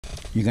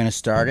You gonna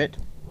start it?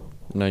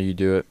 No, you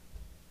do it.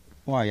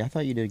 Why? I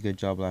thought you did a good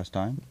job last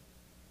time.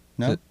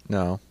 No?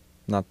 No,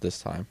 not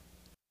this time.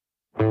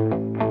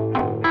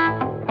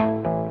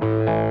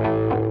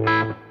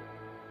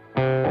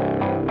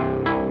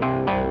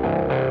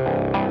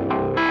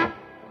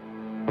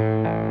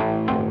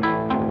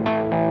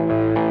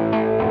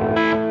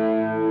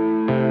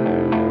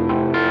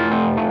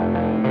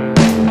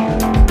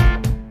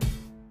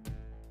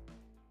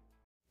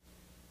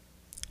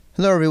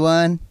 Hello,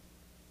 everyone.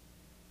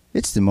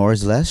 It's the More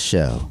is Less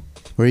show,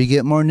 where you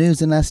get more news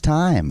in less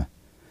time.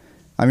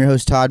 I'm your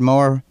host, Todd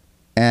Moore,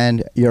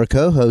 and your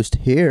co-host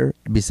here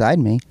beside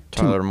me,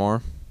 Tyler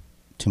Moore.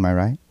 To my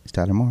right is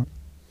Tyler Moore.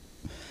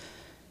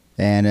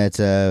 And it's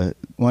a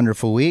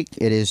wonderful week.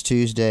 It is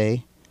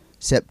Tuesday,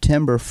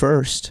 September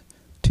 1st,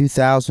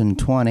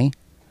 2020.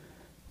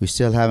 We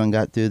still haven't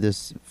got through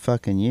this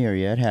fucking year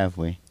yet, have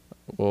we?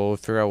 Well, we'll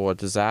figure out what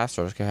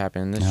disasters could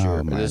happen this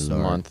year, this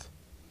month.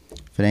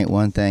 If it ain't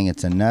one thing,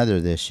 it's another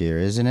this year,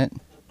 isn't it?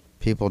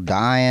 People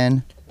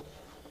dying,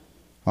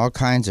 all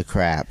kinds of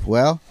crap.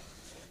 Well,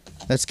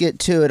 let's get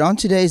to it. On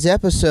today's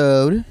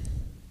episode,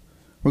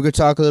 we're going to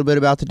talk a little bit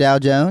about the Dow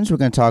Jones. We're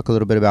going to talk a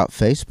little bit about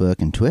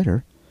Facebook and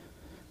Twitter.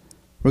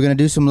 We're going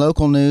to do some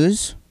local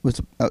news,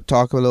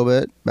 talk a little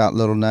bit about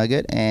Little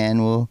Nugget,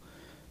 and we'll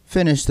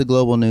finish the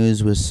global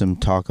news with some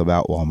talk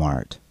about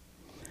Walmart.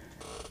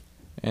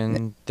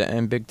 And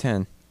Big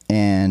Ten.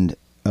 And,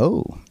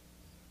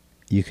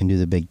 you can do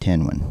the Big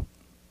Ten one.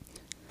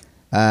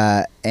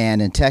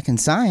 And in tech and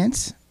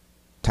science,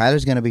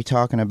 Tyler's going to be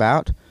talking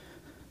about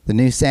the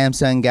new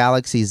Samsung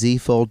Galaxy Z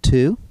Fold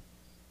 2,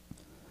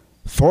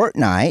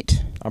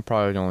 Fortnite. I'm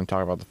probably only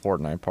talking about the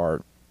Fortnite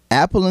part.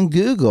 Apple and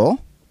Google.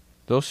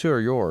 Those two are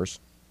yours.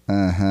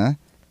 Uh-huh.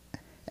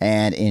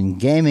 And in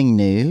gaming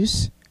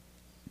news,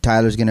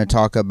 Tyler's going to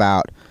talk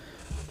about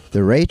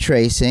the ray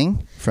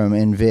tracing from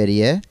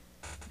NVIDIA,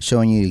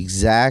 showing you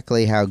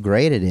exactly how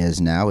great it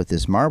is now with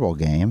this Marble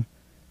game.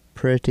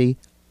 Pretty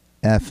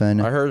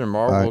effing. I heard a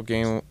Marvel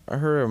game. I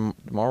heard a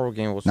Marvel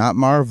game was not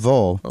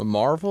Marvel. A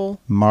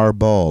Marvel?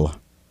 Marble.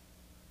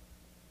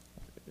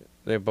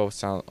 They both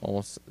sound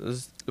almost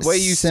the way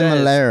you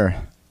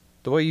similar.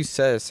 The way you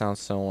said it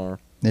sounds similar.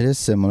 It is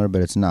similar,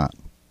 but it's not.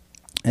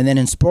 And then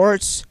in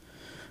sports,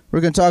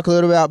 we're going to talk a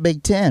little about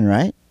Big Ten,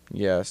 right?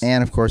 Yes.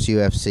 And of course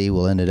UFC.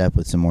 We'll end it up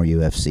with some more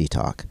UFC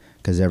talk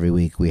because every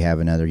week we have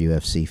another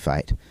UFC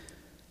fight.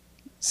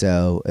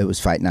 So it was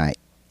fight night.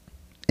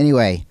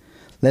 Anyway,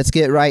 let's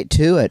get right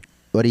to it.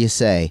 What do you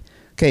say?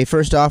 Okay,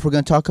 first off, we're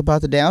going to talk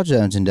about the Dow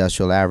Jones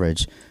Industrial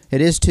Average.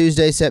 It is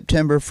Tuesday,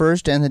 September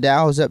 1st, and the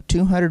Dow is up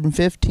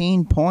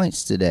 215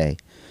 points today,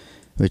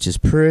 which is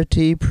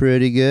pretty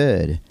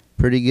good.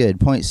 Pretty good,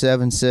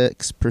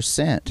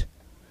 0.76%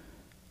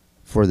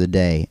 for the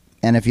day.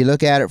 And if you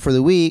look at it for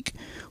the week,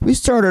 we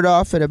started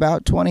off at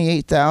about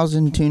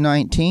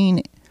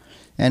 28,219,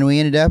 and we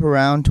ended up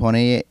around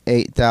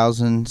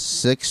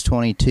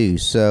 28,622.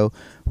 So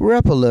we're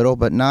up a little,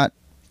 but not,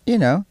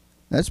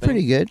 that's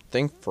pretty good. I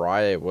think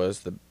Friday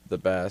was the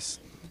best.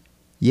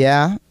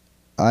 Yeah,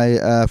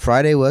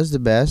 Friday was the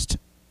best.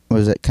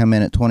 Was it come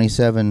in at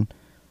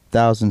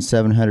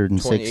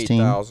 27,716?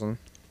 28,000.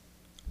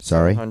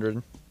 Sorry.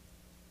 700.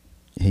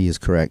 He is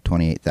correct,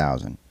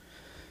 28,000.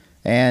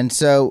 And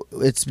so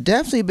it's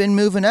definitely been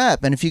moving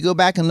up. And if you go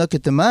back and look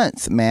at the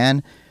month,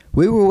 man,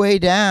 we were way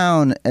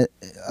down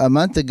a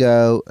month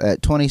ago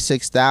at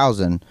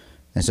 26,000.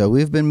 And so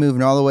we've been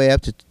moving all the way up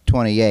to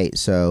 28.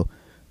 So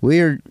we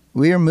are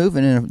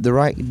moving in the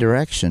right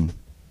direction.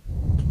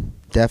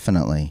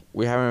 Definitely.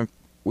 We haven't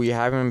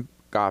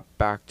got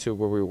back to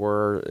where we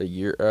were a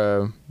year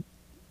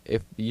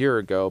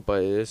ago,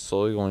 but it is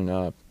slowly going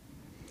up.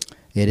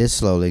 It is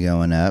slowly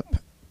going up.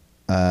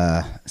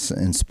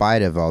 In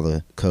spite of all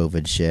the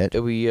COVID shit.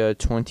 It'll be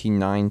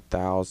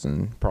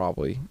 29,000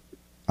 probably.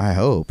 I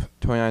hope.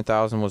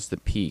 29,000 was the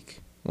peak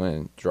when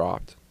it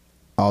dropped.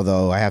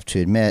 Although I have to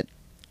admit,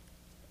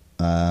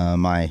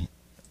 my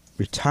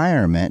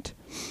retirement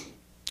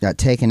got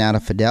taken out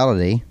of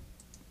Fidelity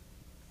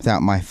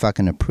without my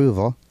fucking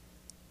approval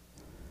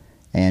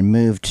and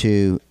moved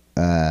to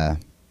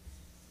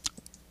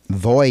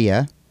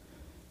Voya,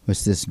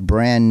 which this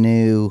brand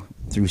new,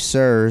 through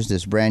CSRS,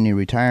 this brand new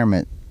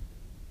retirement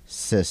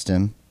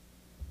system.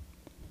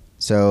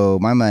 So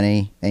my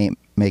money ain't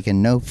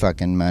making no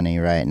fucking money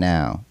right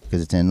now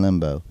because it's in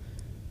limbo.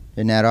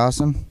 Isn't that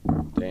awesome?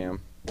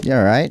 Damn.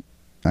 Yeah, right?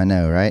 I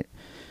know, right?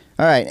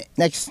 All right,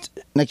 next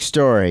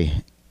story.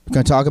 We're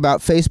going to talk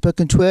about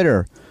Facebook and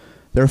Twitter.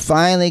 They're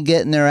finally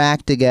getting their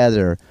act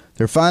together.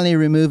 They're finally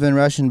removing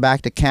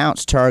Russian-backed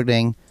accounts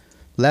targeting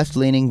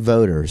left-leaning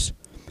voters.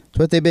 So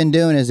what they've been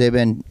doing is they've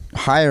been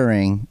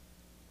hiring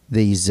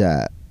these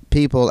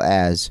people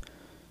as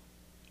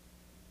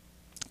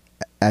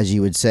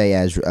you would say,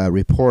 as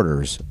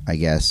reporters, I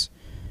guess,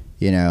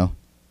 and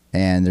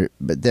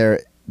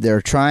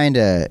they're trying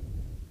to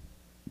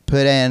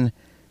put in,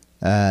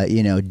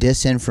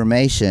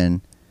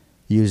 disinformation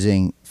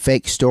using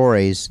fake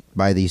stories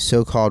by these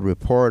so-called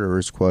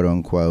reporters, quote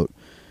unquote,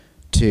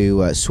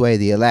 to sway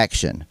the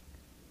election.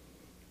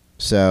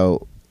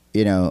 So,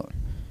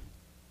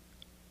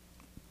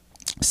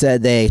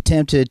 said they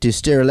attempted to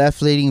steer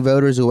left-leaning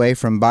voters away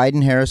from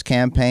Biden-Harris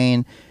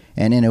campaign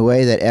and in a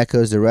way that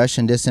echoes the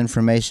Russian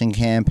disinformation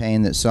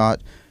campaign that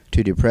sought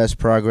to depress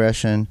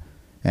progression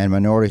and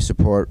minority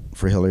support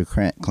for Hillary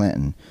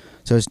Clinton.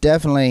 So it's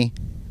definitely,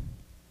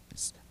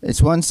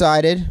 it's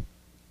one-sided,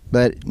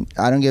 but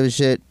I don't give a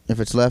shit if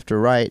it's left or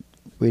right.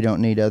 We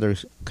don't need other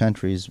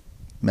countries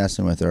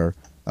messing with our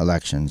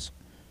elections.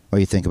 What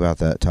do you think about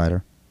that,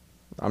 Tyler?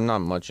 I'm not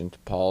much into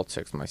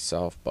politics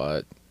myself,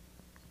 but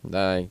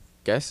I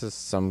guess it's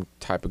some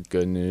type of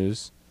good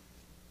news.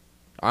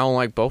 I don't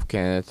like both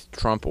candidates,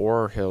 Trump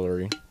or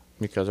Hillary,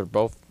 because they're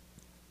both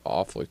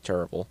awfully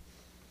terrible.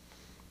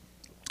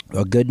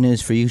 Well, good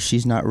news for you,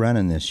 she's not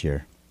running this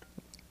year.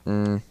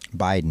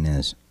 Biden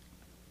is.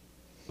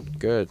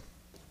 Good.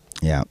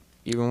 Yeah.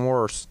 Even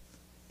worse.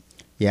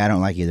 Yeah, I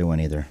don't like either one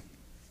either.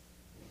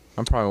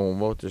 I probably won't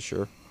vote this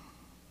year.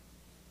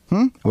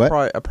 What?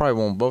 I probably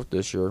won't vote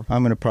this year.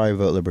 I'm going to probably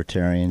vote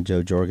Libertarian,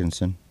 Joe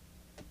Jorgensen.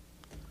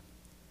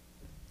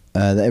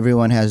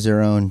 Everyone has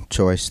their own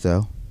choice,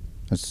 though.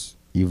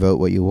 You vote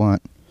what you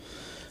want.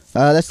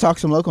 Let's talk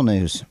some local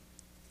news.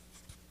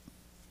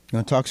 You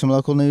want to talk some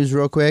local news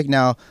real quick?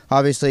 Now,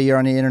 obviously, you're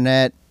on the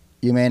internet.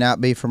 You may not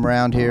be from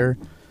around here,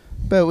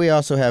 but we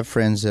also have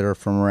friends that are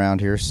from around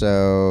here,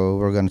 so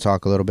we're going to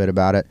talk a little bit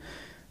about it.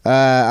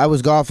 I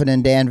was golfing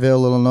in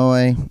Danville,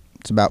 Illinois.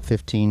 It's about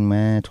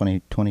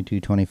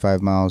 22,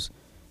 25 miles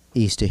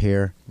east of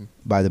here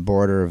by the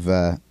border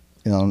of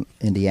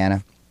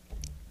Indiana.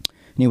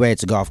 Anyway,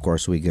 it's a golf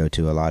course we go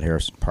to a lot,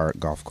 Harrison Park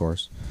Golf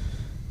Course,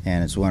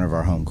 and it's one of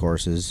our home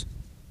courses.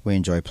 We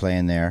enjoy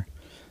playing there.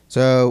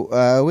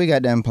 So we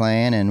got done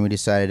playing, and we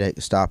decided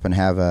to stop and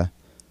have a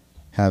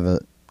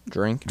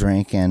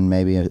drink and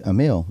maybe a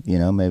meal,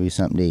 maybe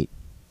something to eat,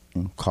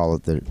 and call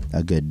it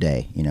a good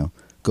day,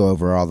 go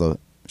over all the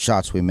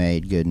shots we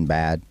made, good and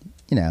bad,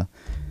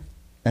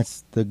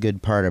 That's the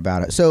good part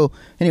about it. So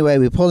anyway,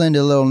 we pull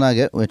into Little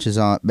Nugget, which is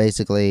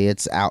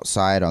it's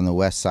outside on the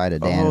west side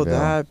of Danville. Oh,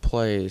 that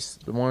place,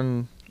 the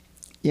one.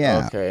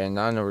 Yeah. Okay, and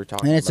I know what you're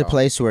talking about. And it's a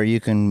place where you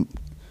can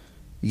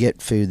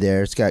get food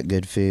there. It's got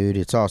good food.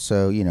 It's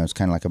also, it's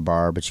kind of like a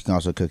bar, but you can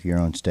also cook your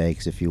own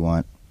steaks if you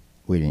want.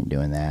 We didn't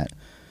doing that.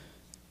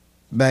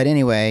 But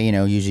anyway,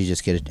 usually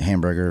just get a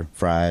hamburger,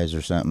 fries,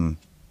 or something,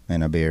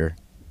 and a beer.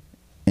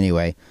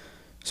 Anyway,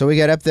 so we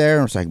got up there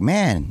and it's like,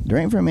 man, there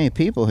ain't very many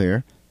people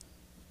here.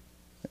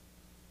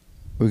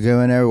 We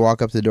go in there, we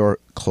walk up the door,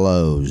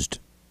 closed.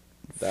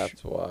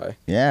 That's why.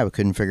 Yeah, we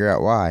couldn't figure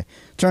out why.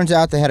 Turns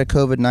out they had a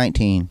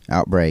COVID-19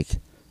 outbreak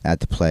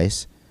at the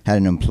place. Had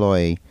an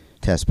employee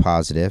test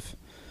positive.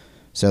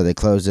 So they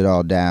closed it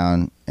all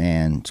down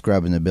and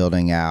scrubbing the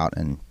building out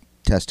and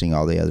testing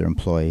all the other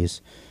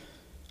employees.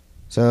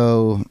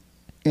 So,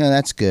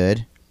 that's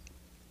good.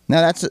 Now,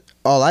 that's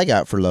all I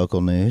got for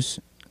local news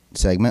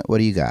segment. What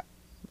do you got?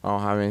 I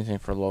don't have anything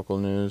for local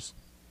news.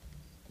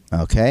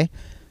 Okay.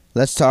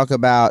 Let's talk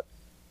about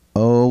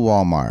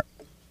Walmart.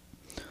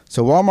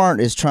 So Walmart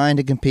is trying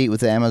to compete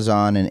with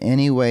Amazon in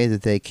any way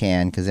that they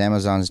can because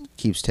Amazon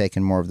keeps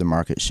taking more of the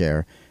market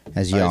share,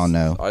 as you all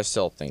know. I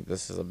still think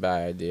this is a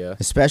bad idea.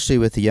 Especially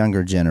with the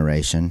younger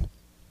generation.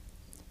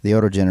 The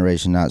older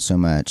generation, not so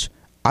much.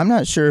 I'm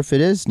not sure if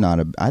it is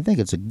I think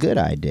it's a good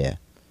idea.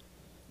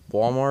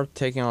 Walmart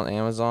taking on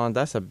Amazon,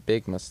 that's a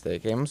big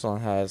mistake.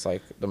 Amazon has,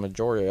 the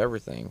majority of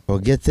everything. Well,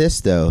 get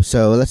this, though.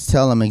 So let's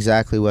tell them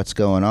exactly what's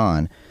going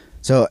on.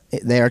 So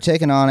they are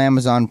taking on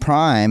Amazon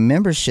Prime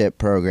membership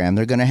program.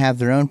 They're going to have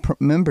their own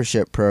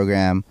membership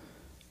program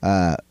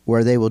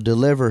where they will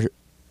deliver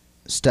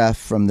stuff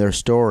from their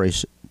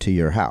stores to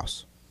your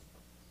house.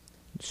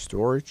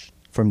 Storage?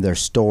 From their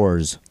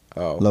stores.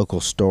 Oh. Local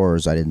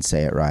stores. I didn't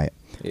say it right.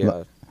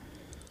 Yeah.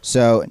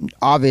 So,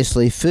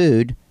 obviously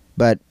food,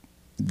 but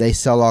they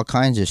sell all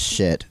kinds of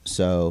shit.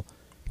 So,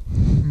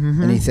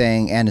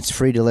 anything, and it's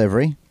free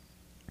delivery.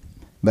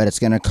 But it's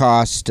going to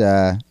cost...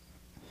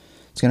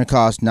 It's going to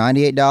cost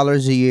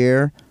 $98 a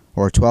year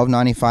or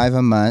 $12.95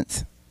 a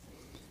month.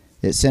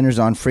 It centers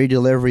on free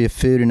delivery of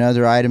food and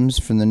other items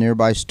from the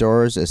nearby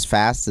stores as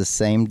fast as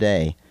same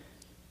day.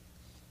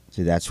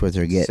 See, that's what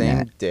they're getting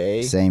at. Same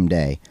day? Same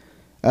day.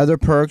 Other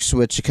perks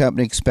which the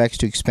company expects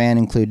to expand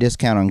include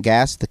discount on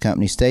gas at the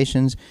company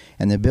stations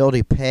and the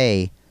ability to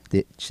pay,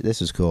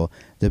 this is cool,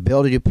 the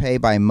ability to pay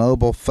by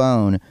mobile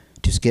phone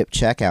to skip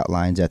checkout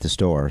lines at the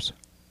stores.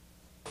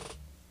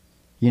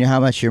 You know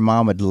how much your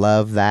mom would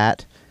love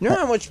that? You know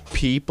how much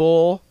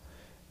people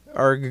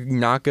are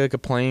not going to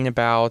complain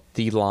about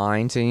the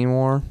lines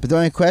anymore? But the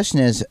only question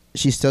is,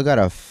 she's still got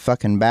to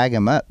fucking bag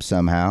them up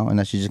somehow,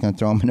 unless she's just going to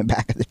throw them in the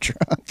back of the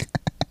truck.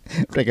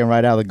 Take them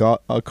right out of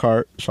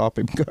the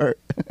shopping cart.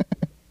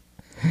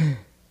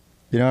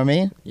 You know what I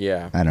mean?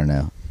 Yeah. I don't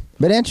know.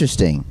 But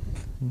interesting.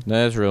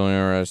 That is really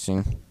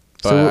interesting.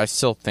 But So- I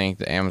still think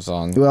that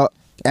Amazon... Well,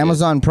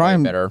 Amazon way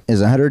Prime better.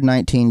 is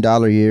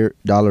 $119 a year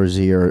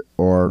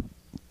or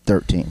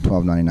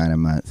 $12.99 a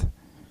month.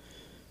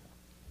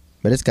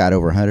 But it's got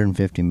over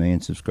 150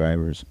 million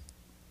subscribers.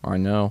 I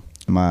know.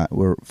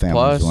 We're family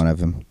Plus- is one of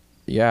them.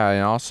 Yeah,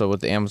 and also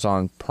with the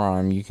Amazon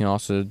Prime, you can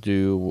also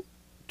do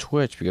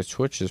Twitch because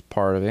Twitch is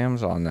part of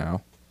Amazon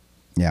now.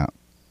 Yeah.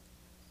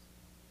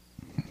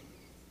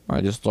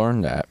 I just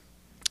learned that.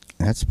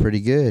 That's pretty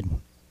good.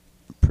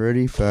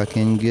 Pretty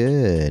fucking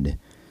good.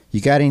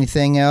 You got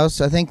anything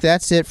else? I think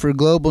that's it for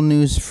global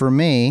news for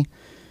me.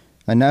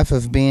 Enough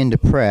of being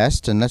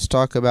depressed, and let's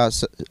talk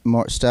about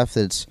more stuff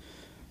that's,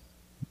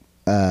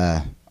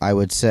 I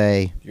would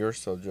say, Your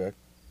subject.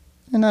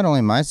 and not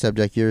only my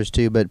subject, yours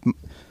too, but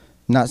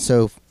not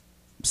so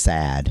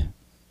sad,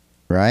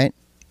 right?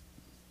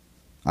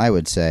 I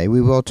would say.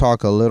 We will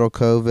talk a little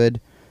COVID,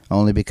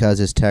 only because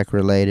it's tech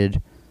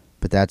related,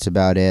 but that's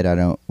about it.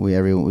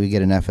 We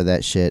get enough of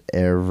that shit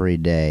every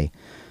day.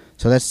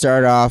 So let's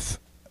start off.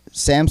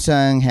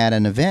 Samsung had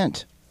an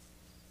event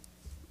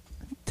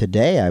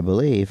today, I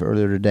believe,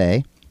 earlier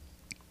today,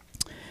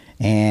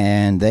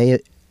 and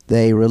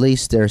they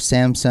released their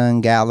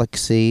Samsung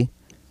Galaxy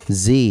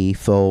Z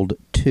Fold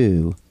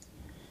 2,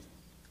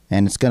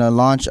 and it's going to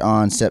launch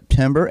on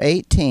September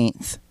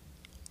 18th.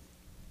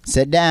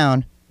 Sit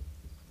down.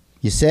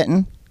 You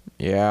sitting?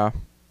 Yeah.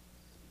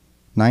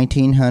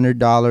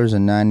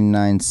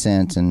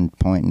 $1,900.99 and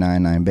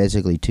 0.99,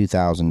 basically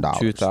 $2,000.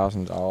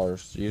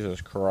 $2,000.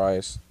 Jesus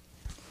Christ.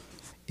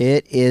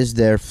 It is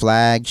their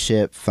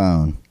flagship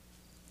phone.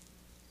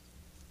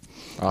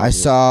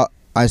 Obviously.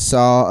 I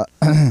saw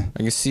I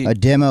can see a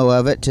demo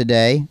of it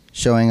today,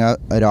 showing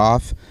it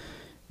off.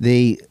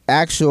 The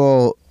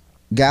actual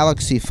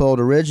Galaxy Fold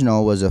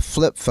original was a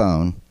flip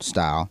phone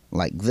style,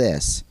 like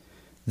this.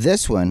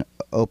 This one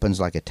opens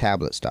like a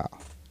tablet style,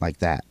 like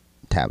that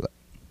tablet.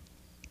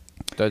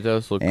 that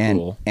does look And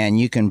cool. and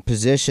you can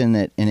position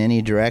it in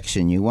any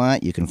direction you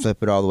want. You can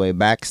flip it all the way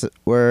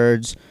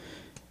backwards.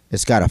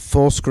 It's got a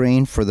full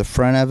screen for the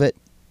front of it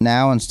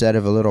now instead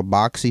of a little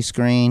boxy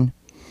screen.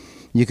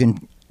 You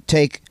can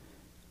take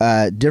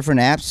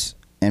different apps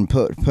and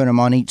put them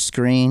on each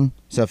screen.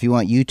 So if you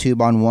want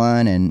YouTube on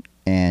one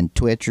and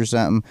Twitch or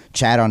something,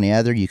 chat on the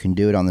other, you can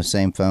do it on the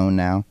same phone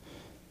now.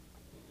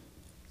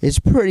 It's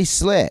pretty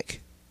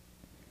slick.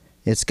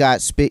 It's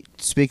got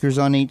speakers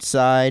on each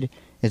side.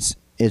 It's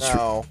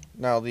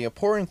Now the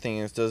important thing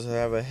is, does it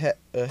have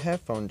a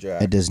headphone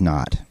jack? It does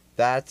not.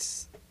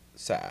 That's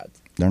sad.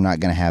 They're not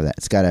going to have that.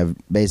 It's got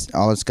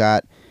all it's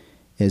got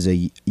is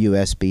a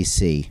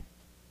USB-C.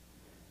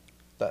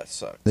 That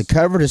sucks. The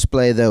cover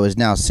display though is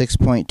now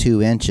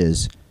 6.2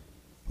 inches,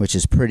 which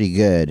is pretty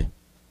good.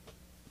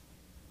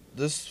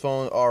 This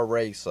phone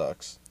already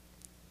sucks.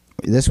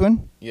 This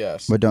one?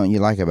 Yes. What don't you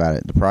like about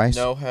it? The price?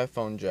 No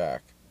headphone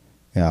jack.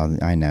 Yeah,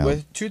 I know.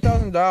 With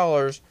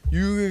 $2,000,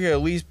 you could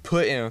at least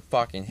put in a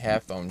fucking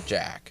headphone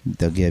jack.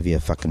 They'll give you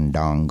a fucking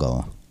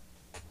dongle.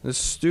 This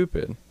is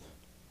stupid.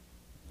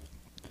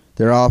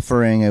 They're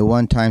offering a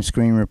one-time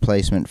screen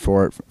replacement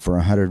for it for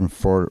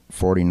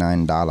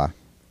 $149.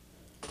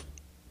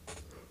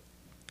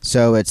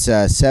 So it's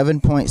a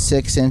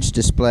 7.6-inch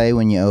display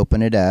when you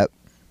open it up.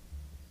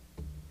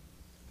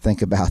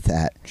 Think about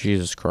that.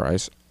 Jesus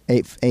Christ.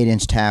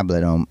 8-inch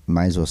tablet,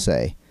 might as well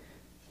say.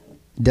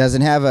 Does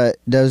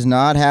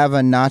not have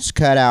a notch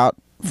cut out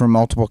for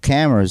multiple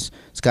cameras.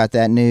 It's got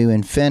that new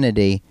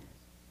Infinity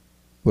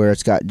where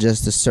it's got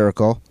just a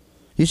circle.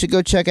 You should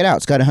go check it out.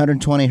 It's got a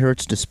 120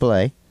 hertz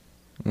display.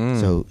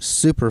 So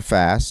super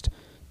fast.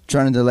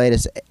 Running the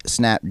latest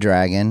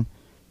Snapdragon.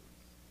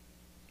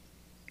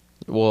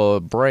 Will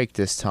it break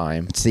this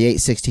time? It's the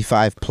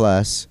 865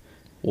 Plus.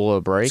 Will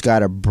it break? It's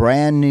got a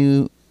brand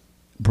new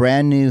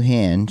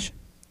hinge.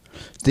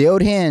 The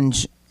old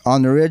hinge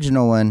on the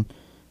original one,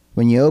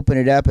 when you open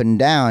it up and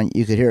down,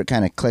 you could hear it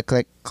kind of click,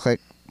 click,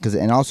 click,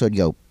 and also it'd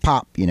go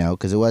pop,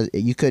 because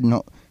you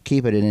couldn't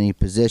keep it in any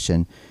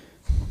position,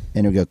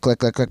 and it would go click,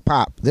 click, click,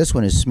 pop. This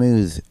one is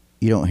smooth.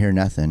 You don't hear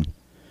nothing.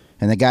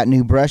 And they got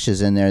new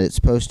brushes in there that's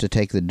supposed to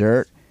take the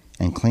dirt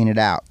and clean it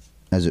out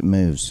as it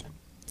moves.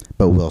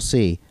 But we'll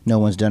see. No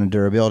one's done a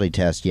durability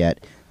test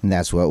yet, and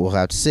that's what we'll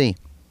have to see.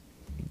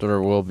 There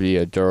will be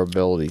a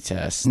durability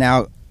test.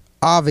 Now,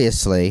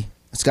 obviously,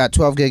 it's got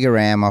 12 gig of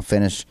RAM. I'll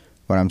finish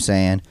what I'm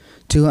saying.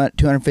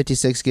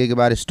 256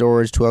 gigabyte of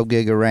storage, 12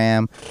 gig of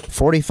RAM,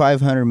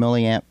 4,500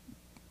 milliamp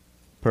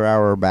per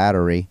hour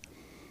battery.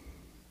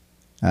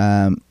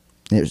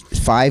 It's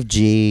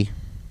 5G,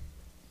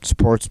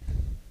 supports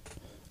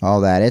all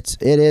that.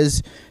 It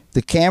is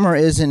the camera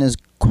isn't as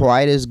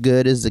quite as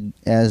good as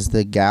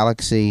the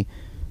Galaxy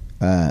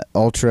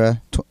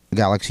Ultra,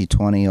 Galaxy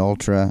 20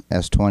 Ultra,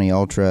 S20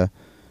 Ultra,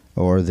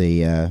 or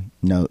the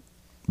Note,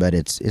 but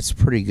it's a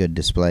pretty good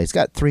display. It's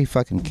got 3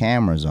 fucking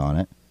cameras on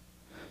it.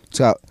 It's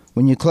got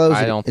when you close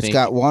it's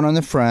got one on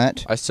the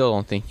front. I still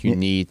don't think you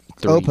need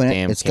 3 open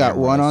damn it. It's got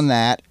one cameras. on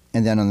that,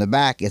 and then on the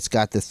back it's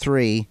got the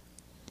three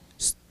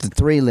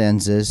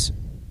lenses,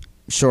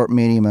 short,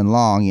 medium, and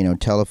long.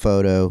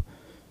 Telephoto,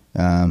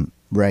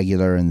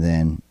 regular, and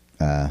then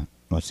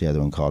what's the other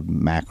one called?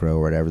 Macro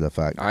or whatever the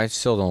fuck. I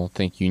still don't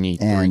think you need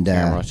 3 And,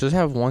 cameras. Just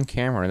have one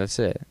camera. That's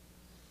it.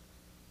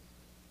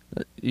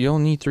 You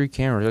don't need 3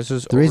 cameras. This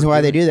is The reason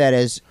why they do that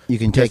is you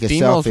can take a Because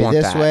females selfie want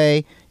this that.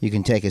 way, you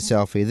can take a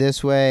selfie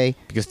this way,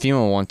 because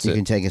female wants you it.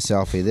 can take a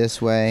selfie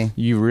this way.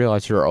 You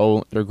realize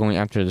they're going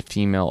after the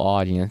female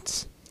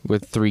audience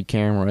with 3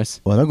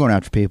 cameras. Well, they're going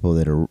after people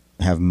that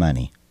have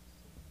money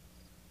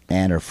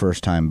and are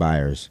first-time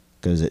buyers.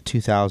 Because at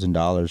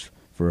 $2,000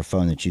 for a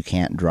phone that you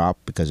can't drop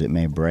because it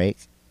may break,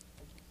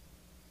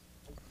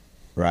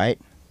 right?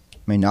 I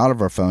mean, all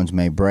of our phones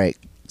may break,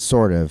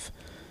 sort of.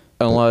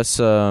 Unless,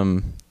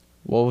 what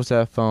was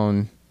that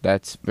phone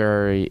that's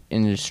very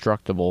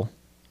indestructible?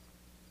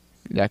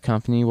 That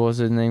company, what was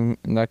the name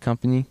of that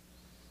company?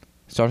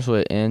 Starts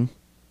with N.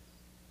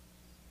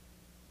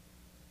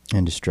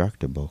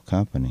 Indestructible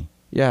company.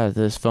 Yeah,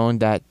 this phone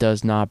that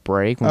does not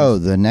break. Oh,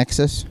 the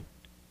Nexus?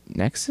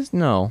 Nexus?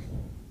 No.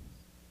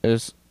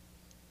 It's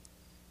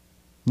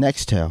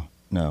Nextel?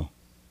 No.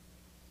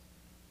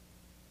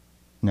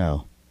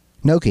 No.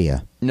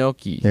 Nokia.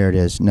 Nokia. There it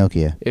is,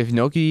 Nokia. If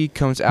Nokia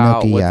comes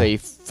out with Nokia. a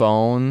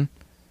phone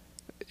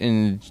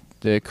in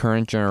the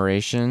current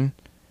generation,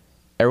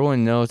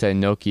 everyone knows that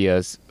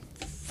Nokia's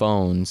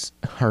phones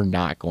are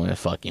not going to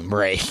fucking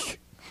break.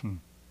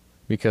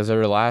 Because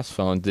their last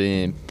phone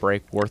didn't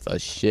break worth a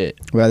shit.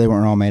 Well, they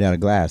weren't all made out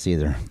of glass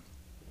either.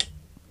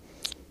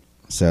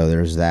 So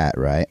there's that,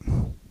 right?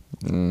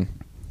 Mm.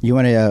 You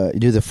want to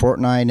do the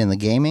Fortnite in the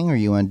gaming, or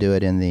you want to do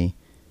it in the...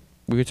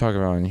 We could talk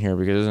about it in here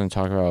because it doesn't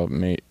talk about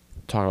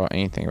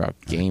anything about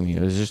gaming.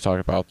 It was just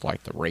talking about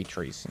like the ray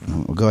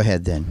tracing. Well, go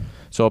ahead then.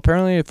 So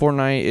apparently,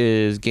 Fortnite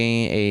is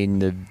getting a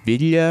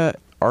NVIDIA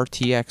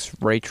RTX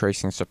ray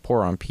tracing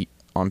support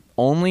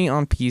only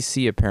on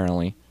PC.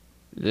 Apparently,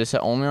 is it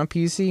only on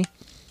PC?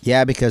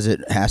 Yeah, because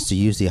it has to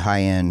use the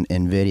high-end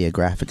NVIDIA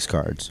graphics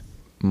cards.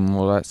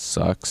 Well, that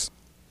sucks.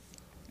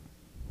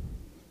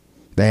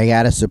 They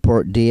got to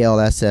support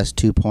DLSS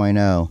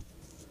 2.0.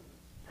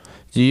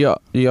 Do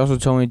you also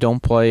tell me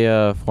don't play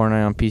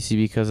Fortnite on PC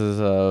because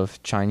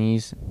of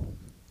Chinese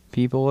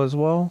people as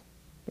well,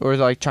 or is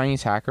it like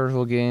Chinese hackers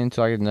will get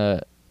into like in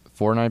the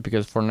Fortnite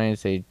because Fortnite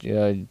is a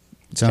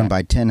It's owned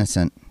by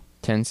Tencent.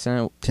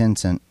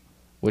 Tencent,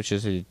 which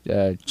is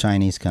a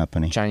Chinese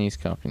company. Chinese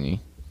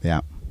company.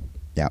 Yeah.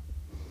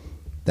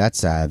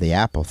 That's the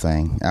Apple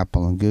thing,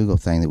 Apple and Google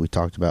thing that we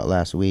talked about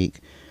last week.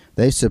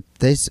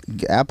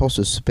 Apple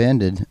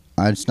suspended.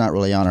 It's not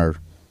really on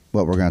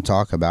what we're going to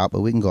talk about, but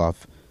we can go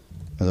off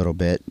a little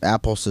bit.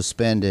 Apple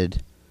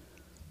suspended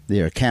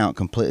their account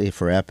completely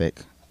for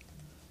Epic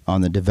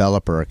on the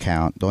developer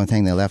account. The only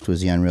thing they left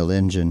was the Unreal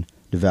Engine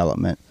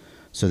development.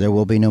 So there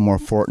will be no more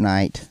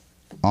Fortnite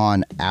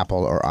on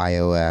Apple or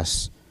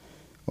iOS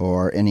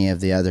or any of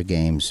the other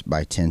games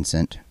by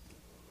Tencent.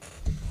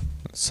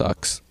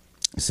 Sucks.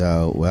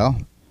 So, well,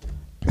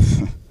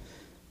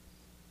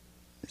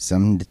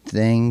 some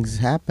things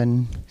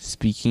happen.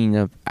 Speaking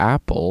of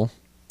Apple,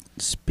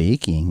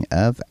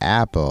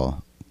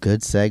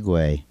 good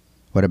segue.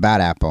 What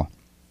about Apple?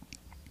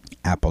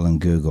 Apple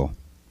and Google.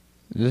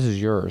 this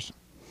is yours.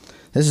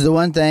 This is the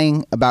one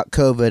thing about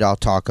COVID I'll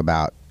talk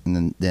about,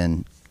 and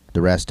then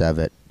the rest of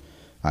it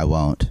I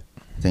won't.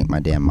 I think my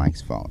damn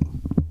mic's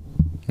falling.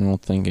 I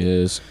don't think it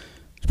is.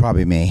 It's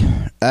probably me.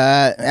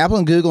 Apple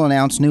and Google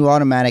announced new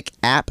automatic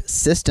app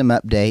system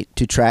update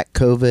to track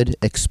COVID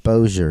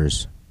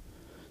exposures.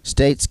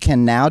 States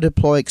can now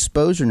deploy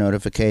exposure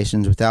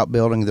notifications without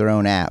building their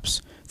own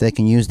apps. They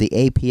can use the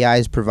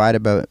APIs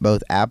provided by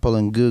both Apple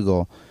and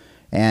Google,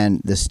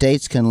 and the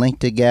states can link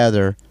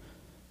together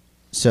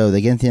so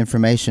they get the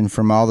information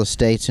from all the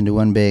states into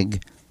one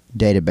big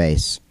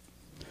database.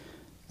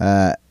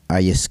 Are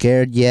you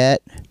scared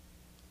yet?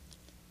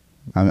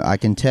 I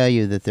can tell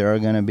you that there are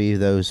going to be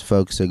those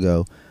folks that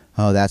go,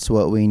 oh, that's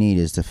what we need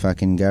is the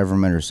fucking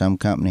government or some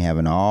company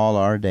having all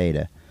our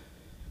data.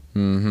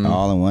 Mm-hmm.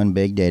 All in one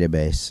big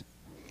database.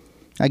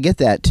 I get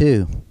that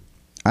too.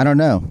 I don't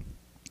know.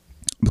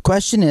 The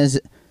question is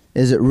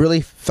it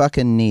really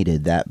fucking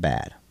needed that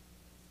bad?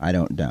 I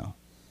don't know.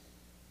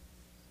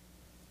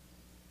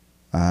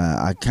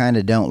 I kind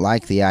of don't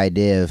like the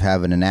idea of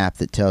having an app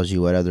that tells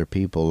you what other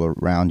people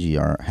around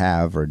you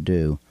have or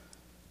do.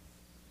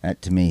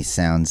 That to me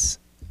sounds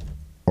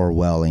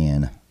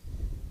Orwellian.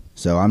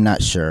 So I'm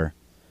not sure.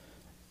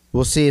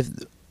 We'll see if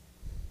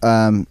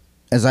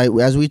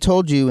as we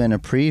told you in a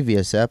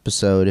previous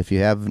episode, if you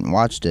haven't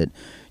watched it,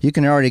 you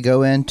can already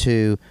go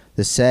into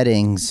the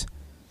settings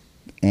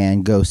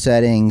and go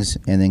settings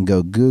and then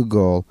go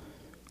Google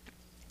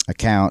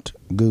account,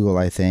 Google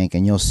I think,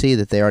 and you'll see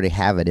that they already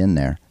have it in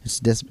there. It's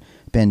just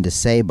been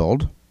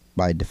disabled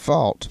by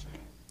default,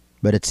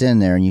 but it's in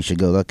there and you should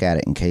go look at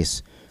it in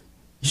case.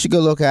 You should go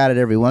look at it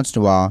every once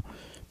in a while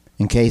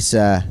in case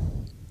they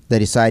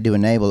decide to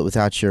enable it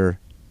without your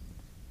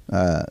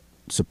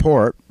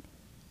support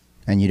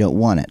and you don't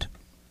want it.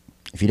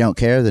 If you don't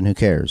care, then who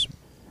cares?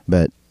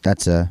 But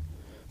that's a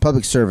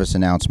public service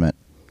announcement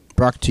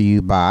brought to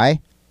you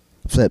by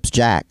Flips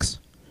Jacks.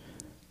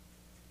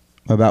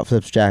 What about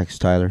Flips Jacks,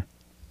 Tyler?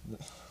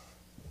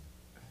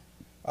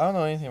 I don't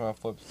know anything about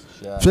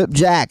Flipjacks.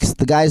 Flipjacks.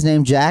 The guy's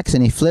named Jax,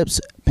 and he flips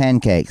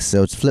pancakes.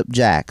 So it's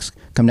Flipjacks.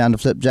 Come down to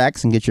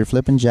Flipjacks and get your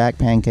flippin' jack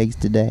pancakes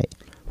today.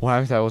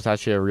 What if that was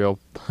actually a real...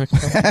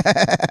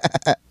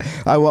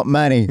 I want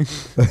money.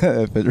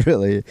 If it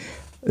really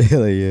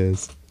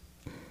is.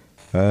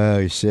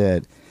 Oh,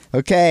 shit.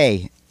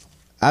 Okay.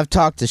 I've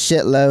talked a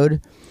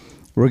shitload.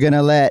 We're going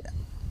to let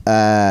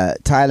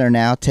Tyler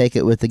now take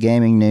it with the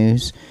gaming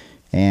news.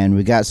 And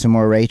we got some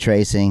more ray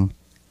tracing.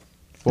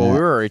 Well, we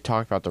already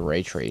talked about the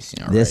ray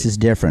tracing already. This is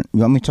different. You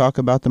want me to talk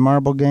about the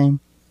marble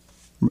game?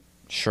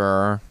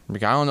 Sure.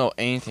 Because I don't know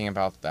anything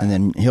about that. And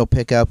then he'll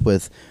pick up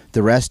with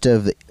the rest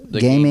of the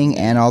gaming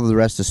and all the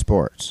rest of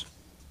sports.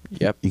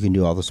 Yep. You can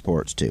do all the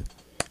sports, too.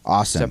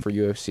 Awesome. Except for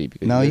UFC.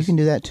 Because No, you can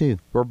do that, too.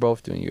 We're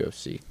both doing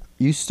UFC.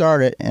 You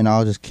start it, and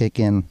I'll just kick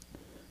in.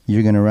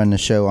 You're going to run the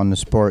show on the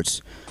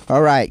sports.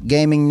 All right,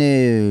 gaming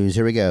news.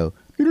 Here we go.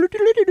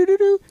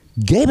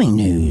 Gaming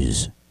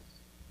news.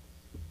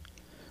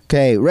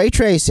 Okay, ray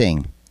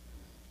tracing.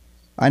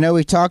 I know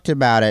we talked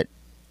about it,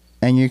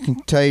 and you can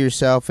tell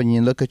yourself, and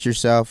you look at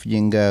yourself, you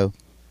can go,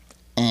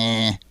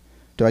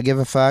 do I give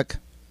a fuck?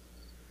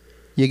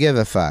 You give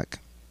a fuck.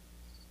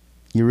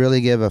 You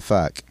really give a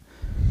fuck.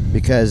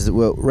 Because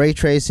what ray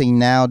tracing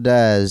now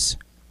does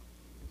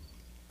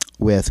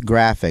with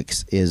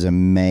graphics is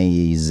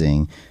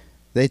amazing.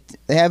 They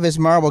have this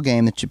marble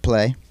game that you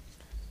play.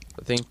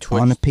 I think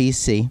Twitch on the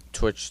PC.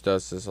 Twitch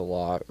does this a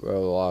lot. A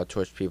lot of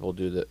Twitch people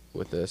do that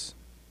with this.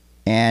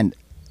 And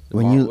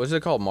when you... What's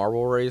it called?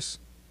 Marble Race?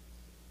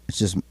 It's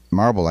just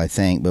marble, I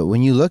think. But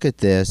when you look at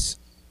this,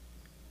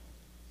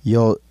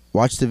 you'll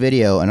watch the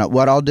video. And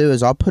what I'll do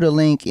is I'll put a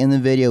link in the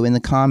video in the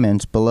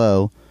comments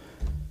below.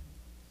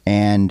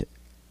 And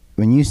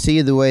when you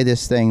see the way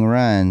this thing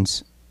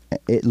runs,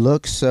 it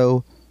looks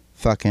so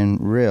fucking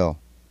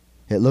real.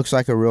 It looks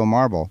like a real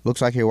marble.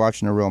 Looks like you're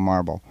watching a real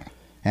marble.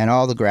 And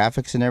all the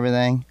graphics and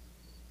everything,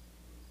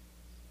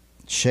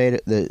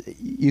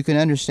 you can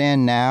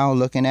understand now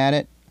looking at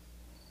it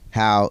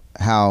how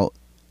I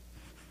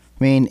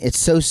mean, it's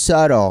so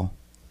subtle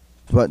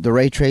what the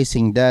ray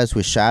tracing does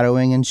with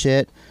shadowing and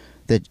shit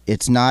that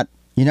it's not,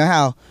 you know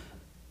how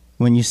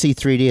when you see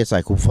 3D it's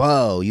like,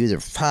 whoa, you the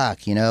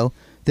fuck, you know?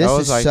 This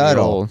is like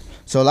subtle.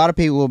 So a lot of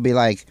people will be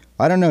like,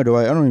 I don't know,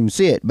 I don't even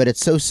see it, but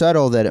it's so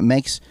subtle that it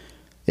makes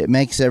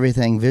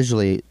everything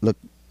visually look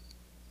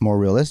more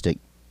realistic.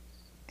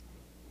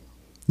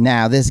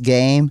 Now, this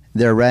game,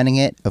 they're running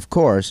it, of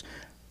course,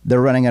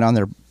 they're running it on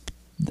their,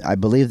 I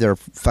believe their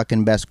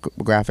fucking best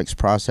graphics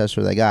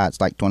processor they got. It's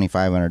like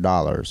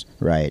 $2,500,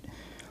 right?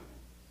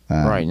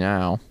 Right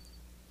now.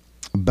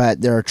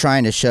 But they're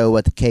trying to show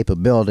what the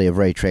capability of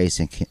ray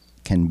tracing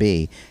can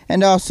be.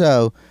 And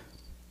also,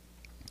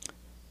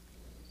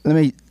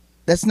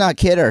 let's not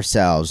kid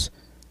ourselves.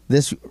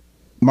 This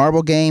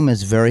marble game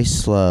is very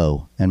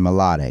slow and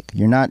melodic.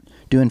 You're not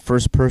doing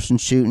first-person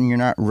shooting. You're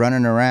not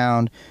running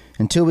around.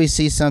 Until we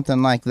see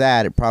something like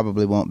that, it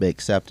probably won't be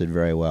accepted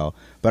very well.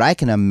 But I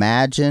can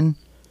imagine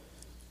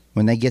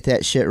when they get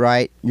that shit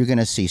right, you're going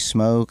to see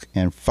smoke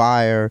and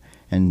fire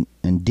and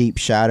deep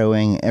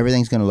shadowing.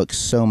 Everything's going to look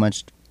so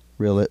much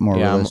more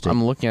realistic.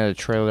 I'm looking at a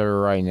trailer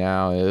right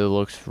now. It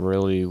looks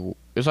really...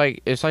 It's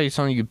like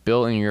something you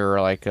built in your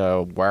like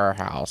a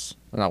warehouse.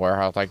 Not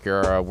warehouse, like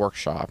your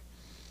workshop.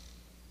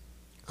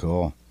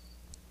 Cool.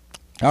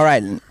 All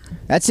right,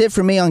 that's it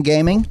for me on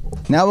gaming.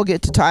 Now we'll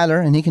get to Tyler,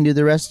 and he can do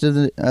the rest of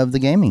the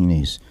gaming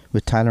news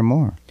with Tyler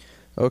Moore.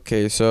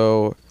 Okay,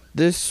 so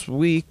this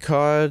week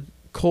called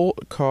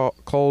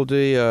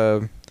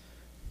the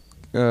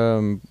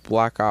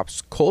Black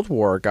Ops Cold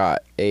War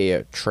got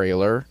a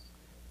trailer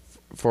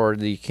for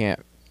the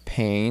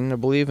campaign, I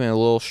believe, and a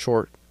little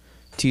short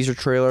teaser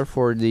trailer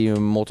for the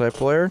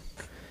multiplayer,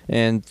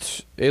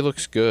 and it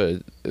looks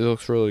good. It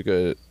looks really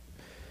good.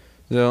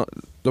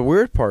 The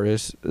weird part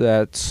is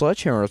that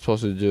Sledgehammer was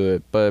supposed to do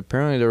it, but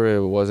apparently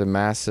there was a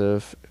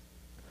massive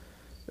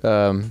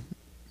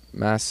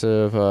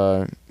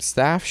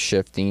staff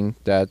shifting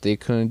that they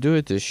couldn't do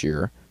it this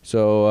year.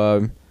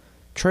 So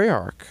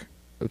Treyarch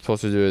was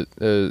supposed to do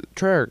it.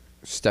 Treyarch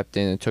stepped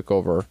in and took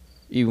over,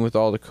 even with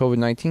all the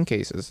COVID-19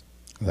 cases.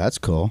 That's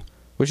cool.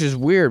 Which is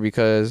weird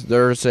because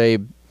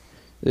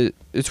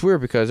it's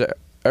weird because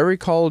every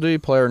Call of Duty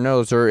player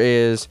knows there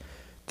is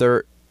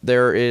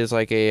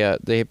like a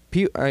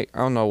I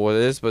don't know what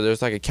it is, but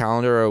there's like a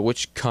calendar of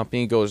which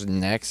company goes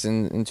next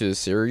into the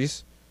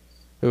series,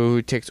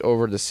 who takes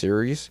over the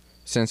series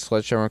since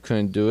Sledgehammer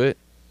couldn't do it.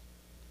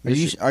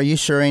 Are you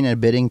sharing a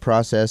bidding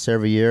process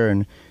every year,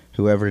 and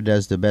whoever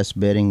does the best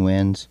bidding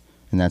wins,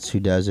 and that's who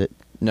does it?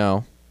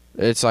 No,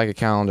 it's like a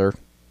calendar.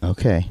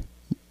 Okay,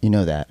 you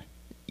know that.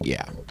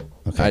 Yeah,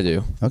 okay. I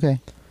do. Okay.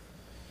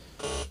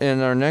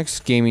 In our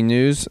next gaming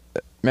news,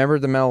 remember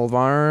the Medal of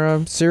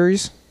Honor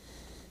series?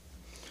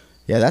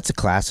 Yeah, that's a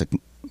classic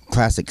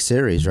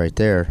series right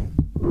there.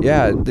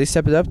 Yeah, they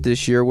stepped it up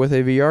this year with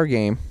a VR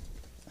game.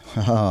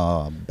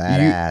 Oh,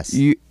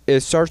 badass. It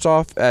starts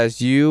off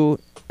as you,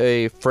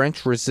 a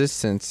French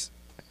resistance,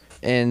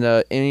 and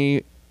an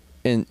enemy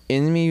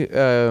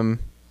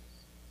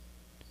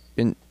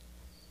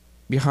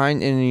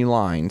behind enemy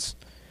lines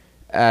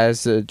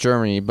as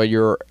Germany, but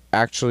you're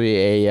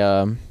actually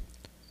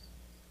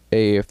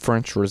a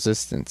French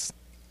resistance.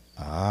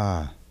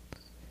 Ah,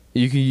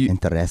 You can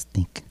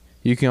interesting.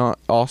 You can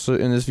also,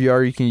 in this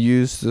VR, you can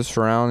use the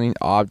surrounding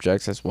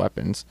objects as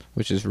weapons,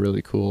 which is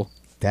really cool.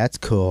 That's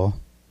cool.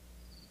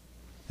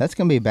 That's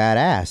gonna be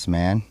badass,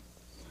 man.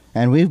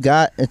 And we've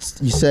got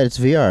you said it's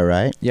VR,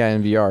 right? Yeah,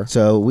 in VR.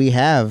 So we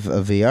have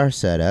a VR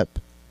setup.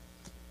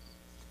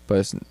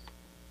 But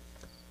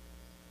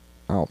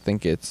I don't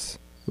think it's.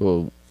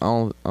 Well, I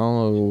don't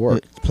know if it'll work.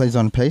 It plays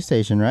on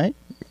PlayStation, right?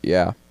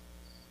 Yeah.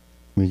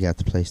 We got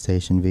the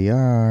PlayStation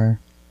VR.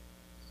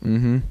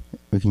 Mm-hmm.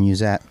 We can use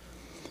that.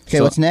 Okay,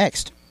 So- what's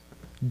next?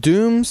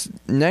 Doom's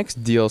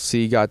next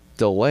DLC got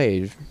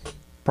delayed,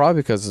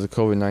 probably because of the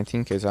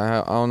COVID-19 case.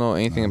 I don't know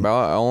anything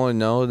about it. I only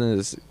know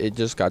that it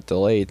just got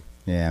delayed.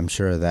 Yeah, I'm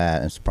sure of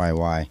that. That's probably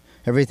why.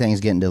 Everything's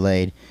getting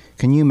delayed.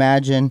 Can you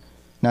imagine,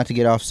 not to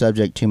get off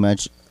subject too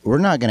much, we're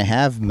not going to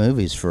have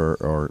movies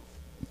or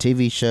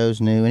TV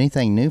shows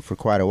anything new for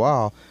quite a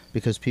while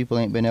because people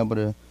ain't been able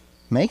to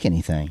make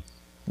anything.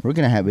 We're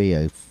going to be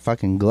a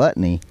fucking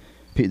gluttony.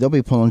 They'll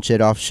be pulling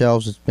shit off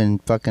shelves that's been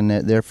fucking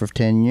there for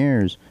 10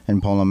 years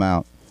and pull them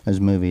out as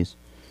movies.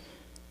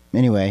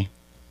 Anyway,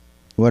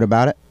 what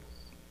about it?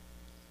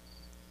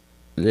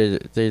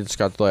 They just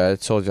got delayed. I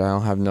told you I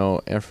don't have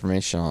no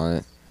information on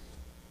it.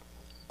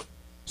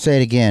 Say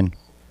it again.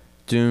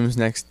 Doom's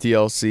next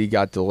DLC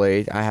got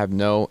delayed. I have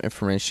no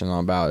information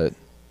about it.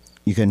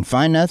 You couldn't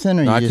find nothing,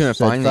 or No, I you couldn't just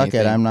said, find fuck it,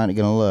 anything. I'm not going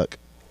to look?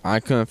 I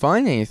couldn't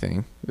find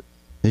anything.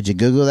 Did you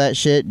Google that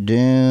shit?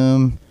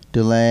 Doom,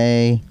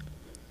 delay.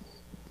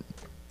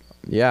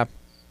 Yeah.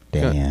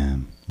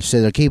 Damn.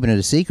 So they're keeping it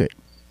a secret.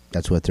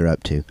 That's what they're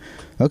up to.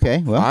 Okay,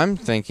 well. I'm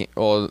thinking,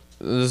 well,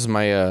 this is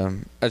my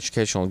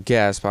educational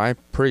guess, but I'm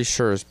pretty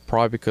sure it's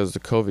probably because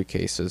of the COVID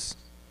cases.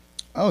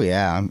 Oh,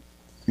 yeah.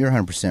 You're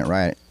 100%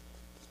 right.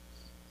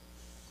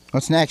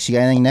 What's next? You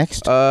got anything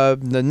next?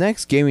 The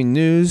next gaming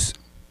news,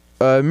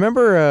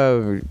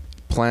 remember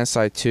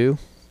PlanetSide 2?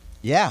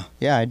 Yeah,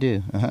 I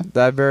do. Uh-huh.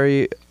 That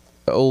very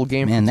old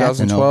game Man, from that's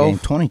an 2012? old game.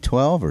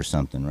 2012 or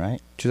something, right?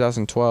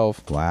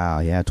 2012. Wow,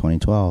 yeah,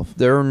 2012.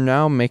 They're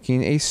now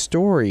making a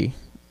story.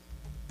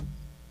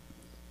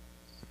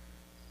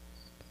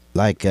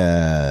 Like,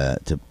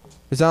 to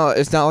It's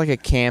not like a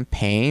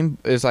campaign.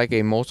 It's like a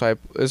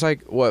It's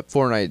like what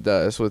Fortnite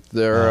does with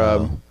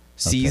their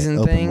season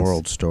open things.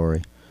 world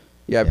story.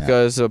 Yeah,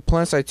 because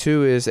PlanetSide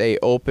 2 is a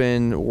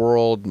open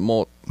world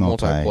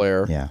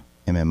multiplayer. Yeah,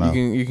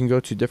 MMO. You can go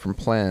to different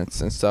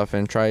planets and stuff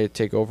and try to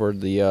take over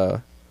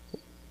the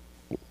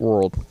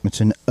world.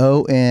 It's an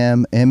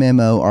MMO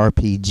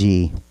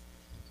RPG.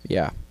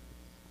 Yeah.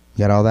 You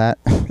got all that?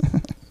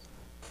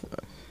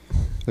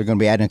 They're going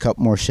to be adding a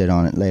couple more shit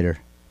on it later.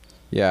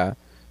 Yeah.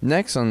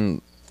 Next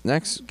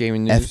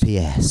gaming news.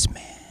 FPS,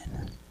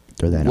 man.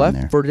 Throw that on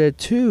there. Left 4 Dead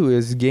 2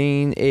 is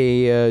getting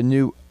a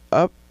new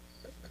up.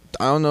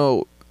 I don't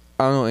know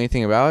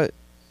anything about it.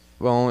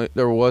 Well,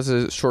 there was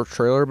a short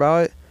trailer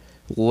about it.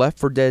 Left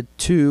 4 Dead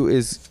 2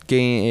 is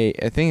getting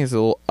I think it's a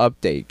little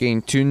update,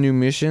 getting 2 new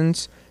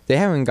missions. They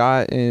haven't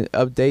got an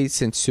update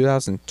since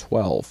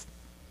 2012.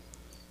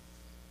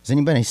 Is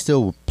anybody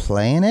still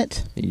playing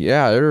it?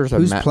 Yeah,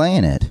 Who's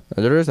playing it?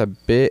 There's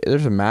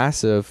a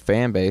massive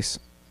fan base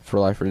for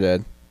Left 4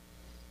 Dead.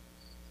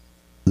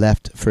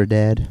 Left 4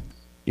 Dead?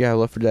 Yeah,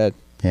 Left 4 Dead.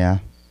 Yeah.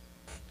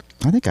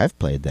 I think I've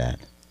played that.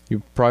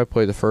 You probably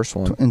played the first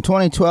one. In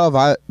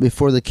 2012,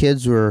 before the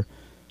kids were,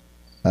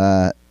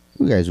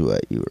 you guys,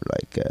 what? You were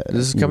like,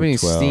 This is you were company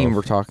 12. Steam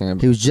we're talking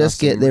about. He was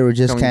they were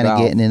just kind of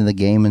getting into the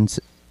gaming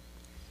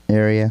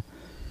area.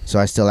 So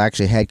I still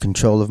actually had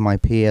control of my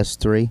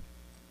PS3.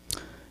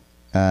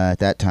 At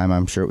that time,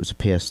 I'm sure it was a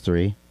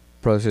PS3.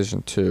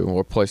 PlayStation 2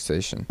 or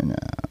PlayStation.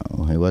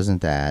 No, it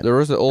wasn't that. There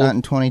was the old Not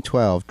in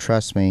 2012,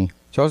 trust me.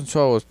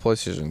 2012 was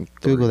PlayStation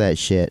 3. Google that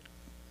shit.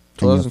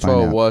 and you'll find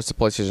 2012 out. was the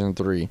PlayStation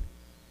 3.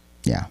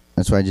 Yeah,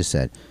 that's what I just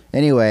said.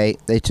 Anyway,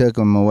 they took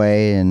them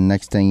away, and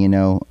next thing you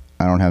know,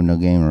 I don't have no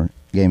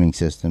gaming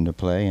system to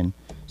play, and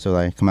so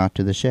I come out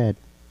to the shed.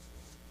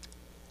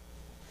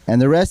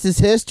 And the rest is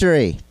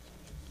history.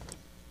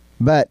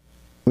 But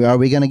are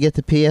we going to get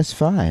the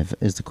PS5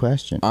 is the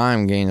question.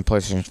 I'm getting the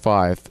PlayStation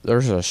 5.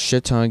 There's a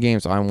shit ton of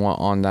games I want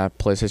on that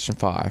PlayStation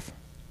 5.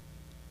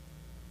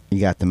 You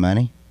got the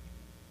money?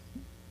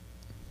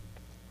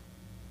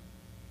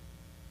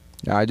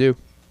 Yeah, I do.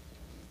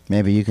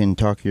 Maybe you can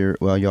talk you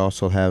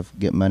also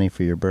get money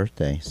for your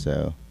birthday,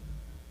 so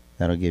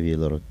that'll give you a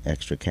little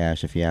extra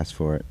cash if you ask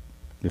for it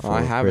before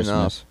I have Christmas.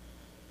 enough.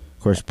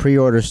 Of course,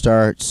 pre-order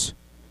starts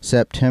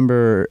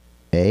September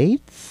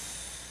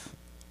 8th?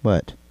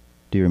 What?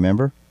 Do you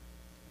remember?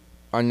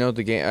 I know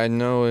the game. I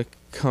know it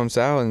comes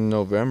out in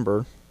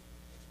November.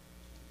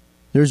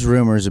 There's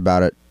rumors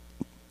about it.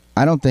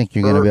 I don't think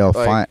you're going to be able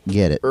to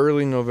get it.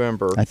 Early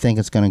November. I think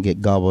it's going to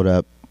get gobbled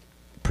up.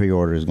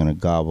 Pre-order is going to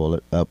gobble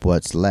up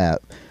what's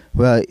left.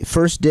 Well,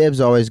 first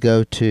dibs always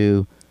go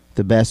to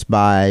the Best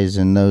Buys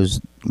and those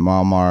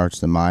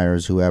Walmarts, the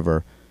Myers,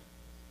 whoever.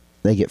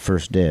 They get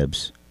first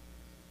dibs.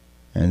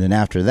 And then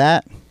after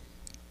that,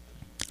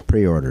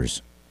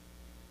 pre-orders.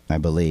 I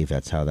believe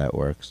that's how that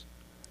works.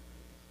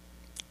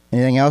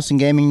 Anything else in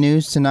gaming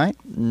news tonight?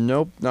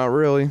 Nope, not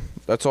really.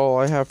 That's all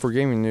I have for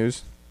gaming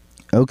news.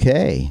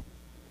 Okay.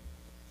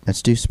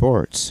 Let's do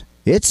sports.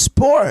 It's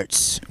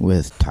sports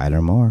with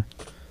Tyler Moore.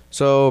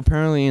 So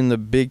apparently in the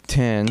Big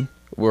Ten,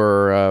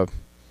 where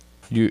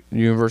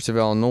University of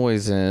Illinois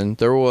is in,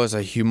 there was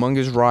a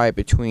humongous riot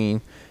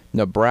between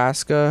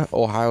Nebraska,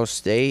 Ohio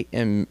State,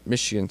 and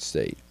Michigan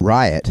State.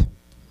 Riot?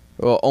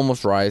 Well,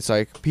 almost riots.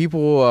 Like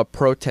people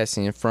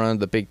protesting in front of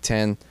the Big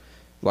Ten,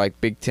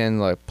 Big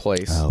Ten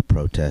place. Oh,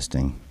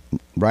 protesting.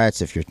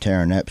 Riots if you're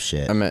tearing up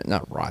shit. I meant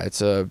not riots.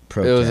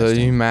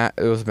 Protesting.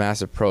 It was a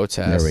massive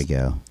protest. There we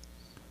go.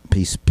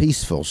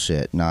 Peaceful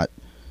shit, not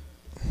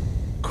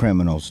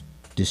criminals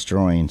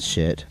destroying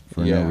shit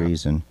for no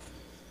reason.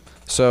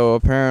 So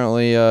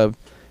apparently,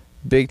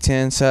 Big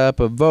Ten set up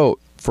a vote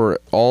for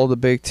all the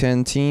Big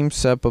Ten teams.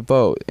 Set up a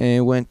vote, and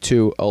it went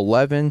to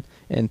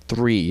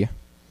 11-3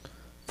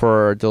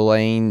 for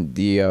delaying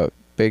the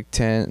Big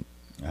Ten.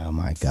 Oh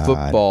my God.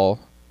 Football.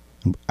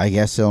 I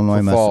guess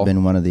Illinois must have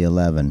been one of the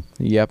 11.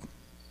 Yep.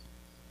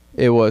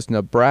 It was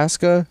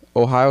Nebraska,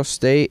 Ohio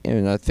State,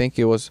 and I think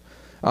it was,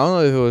 I don't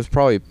know if it was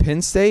probably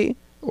Penn State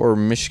or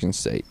Michigan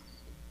State.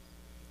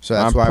 So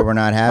that's why we're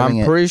not having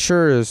it. I'm pretty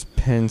sure it was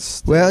Penn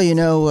State.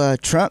 Well,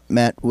 Trump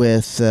met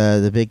with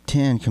the Big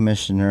Ten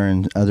commissioner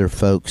and other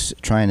folks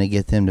trying to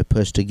get them to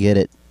push to get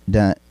it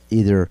done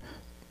either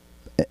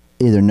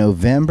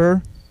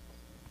November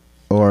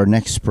or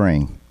next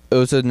spring. It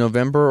was in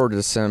November or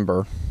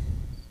December.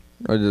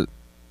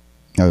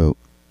 Oh,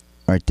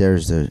 right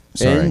there's the...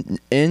 Sorry.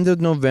 End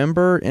of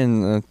November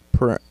and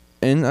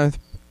I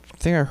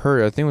think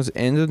it was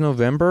end of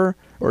November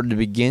or the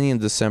beginning of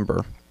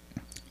December.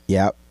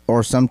 Yeah,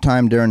 or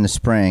sometime during the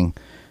spring.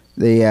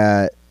 They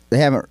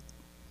haven't...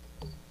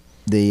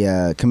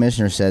 The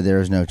commissioner said there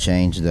was no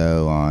change,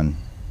 though, on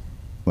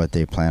what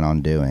they plan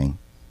on doing.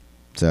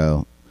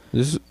 So,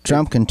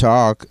 Trump can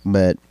talk,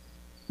 but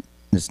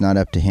it's not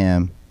up to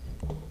him.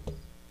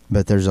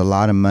 But there's a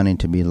lot of money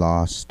to be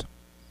lost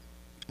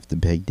if the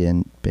Big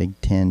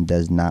Ten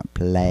does not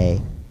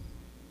play.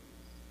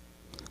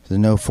 There's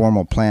no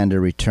formal plan to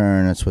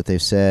return. That's what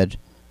they've said.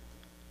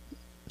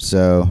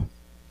 So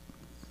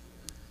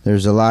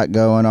there's a lot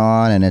going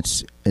on, and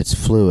it's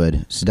fluid.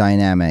 It's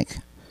dynamic.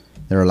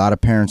 There are a lot of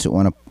parents that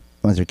want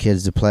their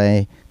kids to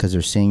play because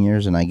they're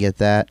seniors, and I get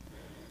that.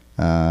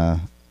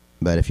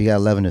 But if you got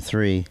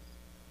 11-3,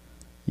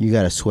 you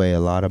got to sway a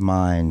lot of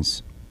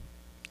minds.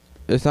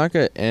 It's not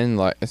gonna end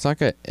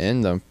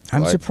them.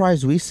 I'm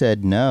surprised we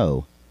said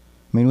no.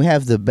 I mean, we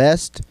have the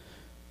best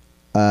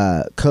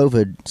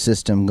COVID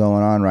system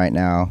going on right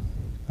now.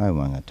 I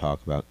wasn't gonna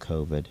talk about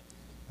COVID.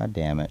 God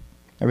damn it!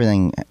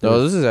 Everything.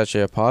 No, this is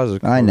actually a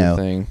positive. I know,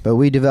 thing. But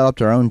we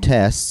developed our own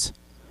test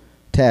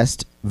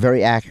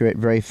very accurate,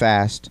 very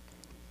fast,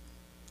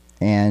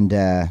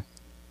 and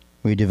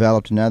we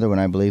developed another one.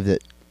 I believe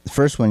that the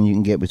first one you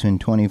can get between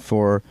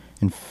 24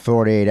 and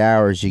 48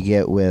 hours. You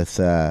get with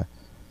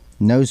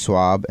nose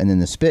swab, and then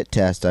the spit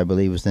test, I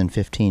believe, was then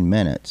 15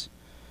 minutes,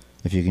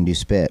 if you can do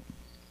spit.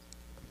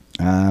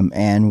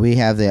 And we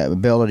have the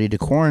ability to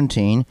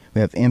quarantine.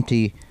 We have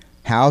empty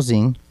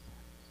housing,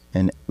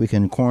 and we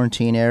can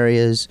quarantine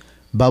areas,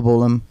 bubble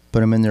them, put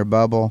them in their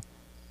bubble,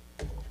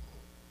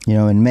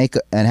 and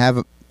have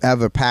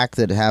a pack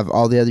that have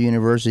all the other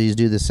universities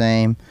do the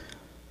same.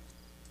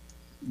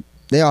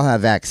 They all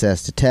have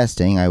access to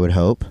testing, I would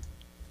hope.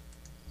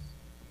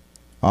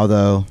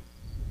 Although,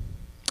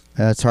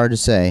 it's hard to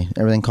say.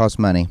 Everything costs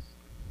money.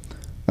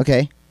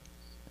 Okay.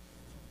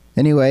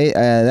 Anyway,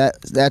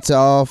 that's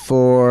all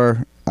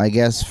for, I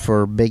guess,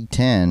 for Big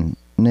Ten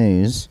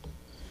news.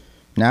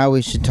 Now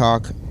we should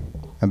talk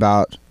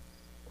about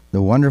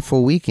the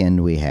wonderful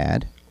weekend we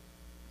had.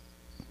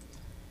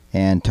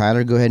 And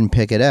Tyler, go ahead and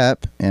pick it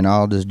up, and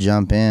I'll just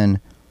jump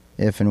in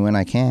if and when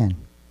I can.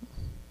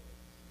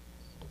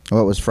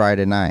 What was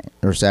Friday night?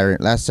 Or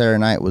Saturday? Last Saturday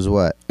night was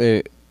what?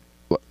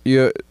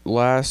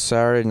 Last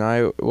Saturday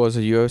night was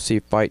a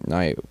UFC fight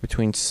night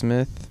between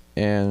Smith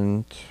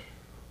and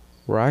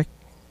I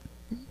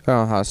don't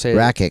know how to say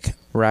it.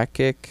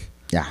 Rakic.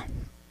 Yeah.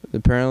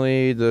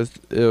 Apparently,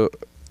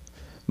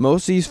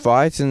 most of these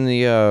fights in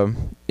the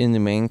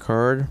main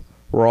card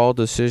were all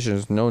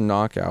decisions, no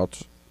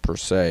knockouts per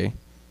se.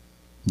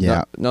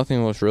 Yeah.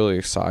 Nothing was really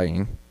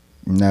exciting.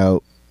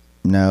 No.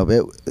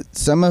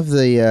 Some of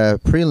the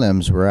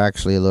prelims were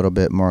actually a little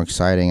bit more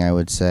exciting, I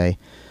would say.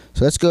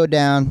 So let's go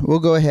down. We'll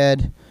go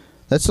ahead.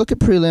 Let's look at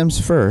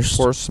prelims first.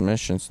 4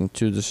 submissions and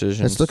 2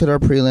 decisions. Let's look at our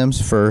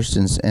prelims first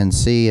and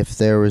see if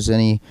there was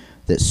any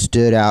that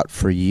stood out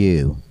for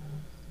you.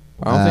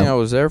 I don't think I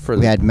was there for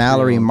We had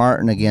Mallory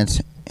Martin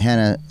against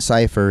Hannah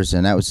Cyphers,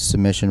 and that was a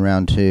submission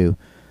round 2.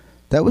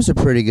 That was a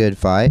pretty good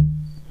fight.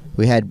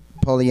 We had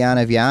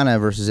Poliana Viana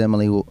versus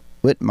Emily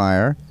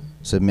Whitmire,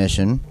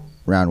 submission,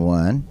 round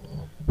 1.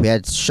 We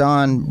had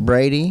Sean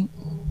Brady,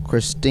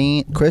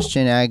 Christian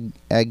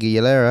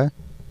Aguilera.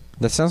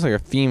 That sounds like a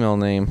female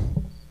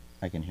name.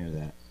 I can hear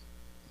that.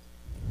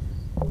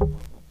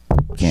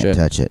 shit.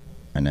 touch it.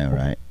 I know,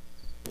 right?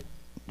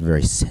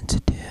 Very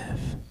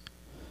sensitive.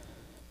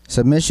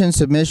 Submission.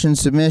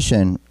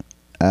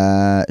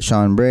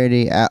 Sean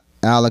Brady,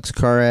 Alex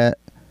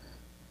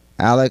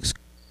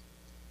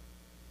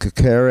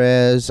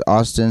Caceres,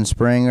 Austin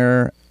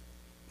Springer.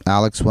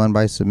 Alex won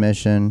by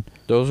submission.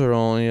 Those are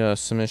only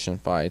submission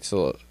fights.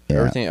 So Yeah.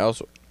 everything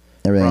else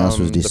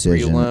was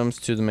decision. The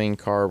prelims to the main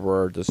card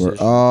were decisions.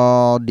 We're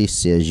all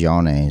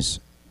decisiones.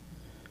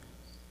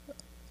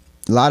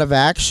 A lot of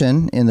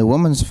action in the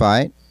women's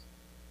fight.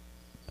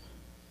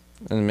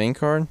 In the main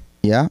card?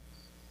 Yeah.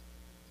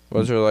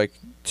 Was there like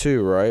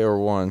 2, right? Or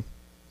 1?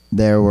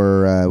 There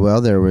were,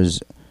 there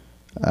was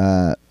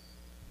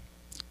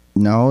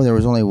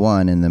only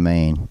 1 in the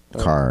main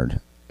card.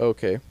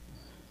 Okay.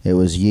 It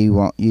was Ji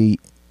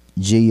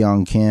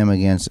Young Kim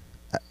against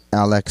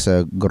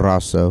Alexa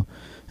Grasso,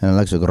 and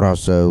Alexa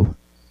Grasso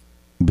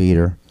beat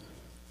her.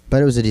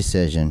 But it was a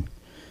decision.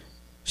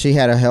 She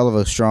had a hell of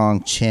a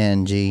strong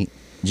chin. Ji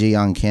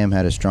Young Kim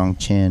had a strong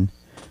chin.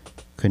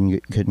 Couldn't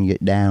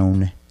get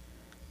down.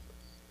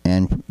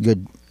 And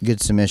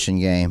good submission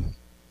game.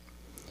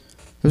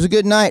 It was a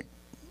good night.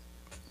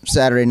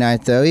 Saturday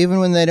night, though. Even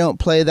when they don't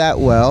play that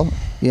well,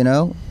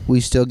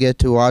 we still get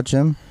to watch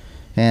them.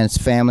 And it's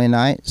family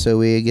night, so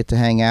we get to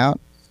hang out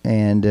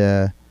and,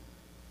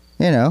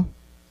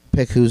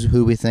 pick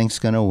who we think's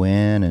going to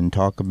win and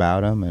talk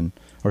about them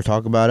or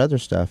talk about other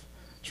stuff.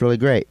 It's really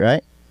great,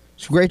 right?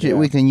 It's great that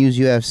we can use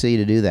UFC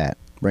to do that,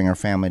 bring our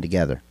family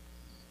together.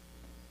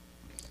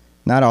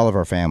 Not all of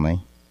our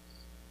family,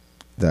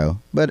 though,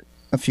 but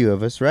a few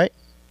of us, right?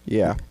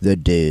 Yeah. The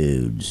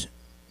dudes.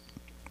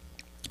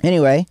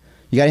 Anyway,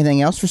 you got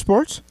anything else for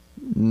sports?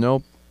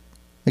 Nope.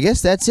 I guess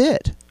that's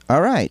it.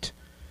 All right.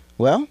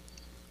 Well,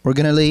 we're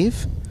going to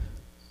leave.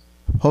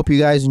 Hope you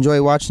guys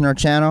enjoy watching our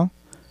channel.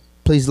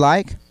 Please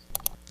like,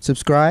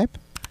 subscribe,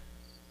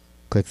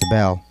 click the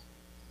bell.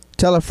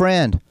 Tell a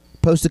friend.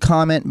 Post a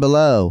comment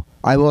below.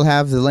 I will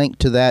have the link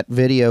to that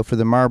video for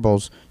the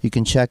marbles. You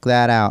can check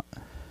that out.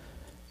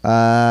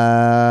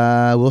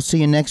 We'll see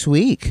you next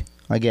week,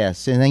 I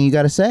guess. Anything you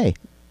got to say?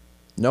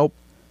 Nope.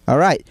 All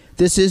right.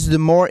 This is the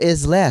More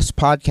Is Less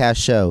podcast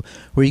show,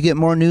 where you get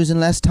more news in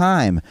less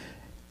time.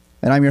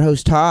 And I'm your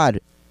host, Todd,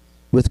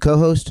 with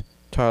co-host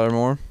Tyler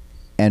Moore.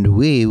 And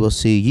we will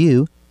see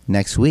you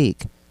next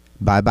week.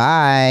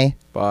 Bye-bye.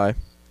 Bye.